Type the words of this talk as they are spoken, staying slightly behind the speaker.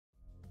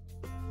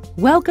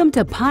Welcome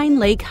to Pine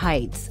Lake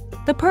Heights,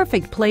 the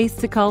perfect place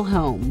to call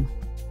home.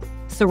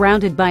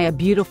 Surrounded by a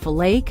beautiful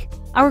lake,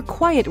 our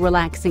quiet,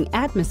 relaxing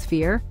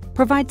atmosphere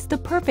provides the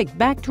perfect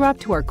backdrop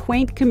to our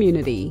quaint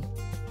community.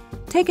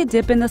 Take a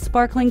dip in the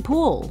sparkling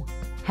pool,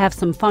 have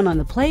some fun on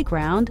the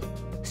playground,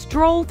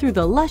 stroll through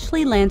the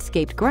lushly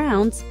landscaped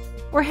grounds,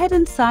 or head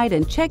inside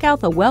and check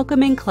out the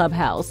welcoming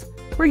clubhouse,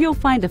 where you'll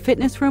find a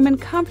fitness room and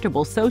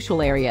comfortable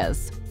social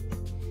areas.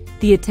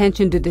 The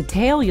attention to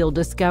detail you'll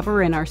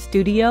discover in our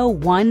studio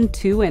 1,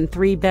 2, and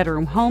 3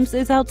 bedroom homes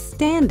is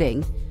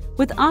outstanding,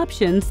 with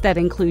options that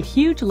include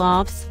huge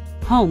lofts,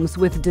 homes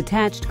with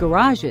detached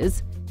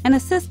garages, and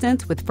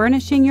assistance with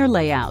furnishing your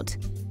layout.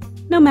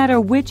 No matter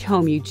which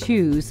home you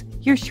choose,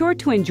 you're sure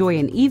to enjoy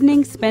an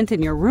evening spent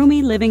in your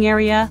roomy living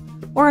area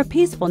or a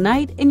peaceful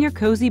night in your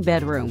cozy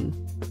bedroom.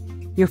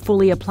 Your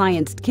fully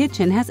applianced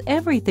kitchen has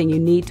everything you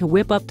need to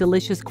whip up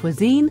delicious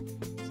cuisine,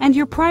 and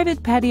your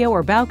private patio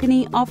or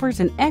balcony offers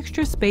an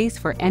extra space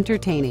for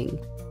entertaining.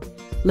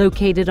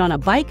 Located on a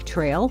bike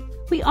trail,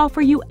 we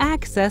offer you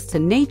access to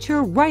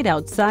nature right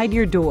outside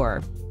your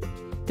door.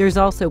 There's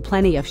also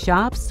plenty of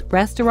shops,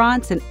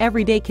 restaurants, and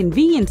everyday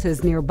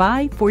conveniences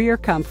nearby for your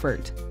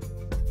comfort.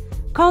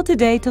 Call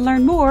today to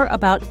learn more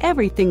about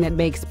everything that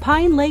makes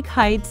Pine Lake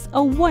Heights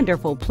a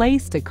wonderful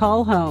place to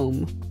call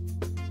home.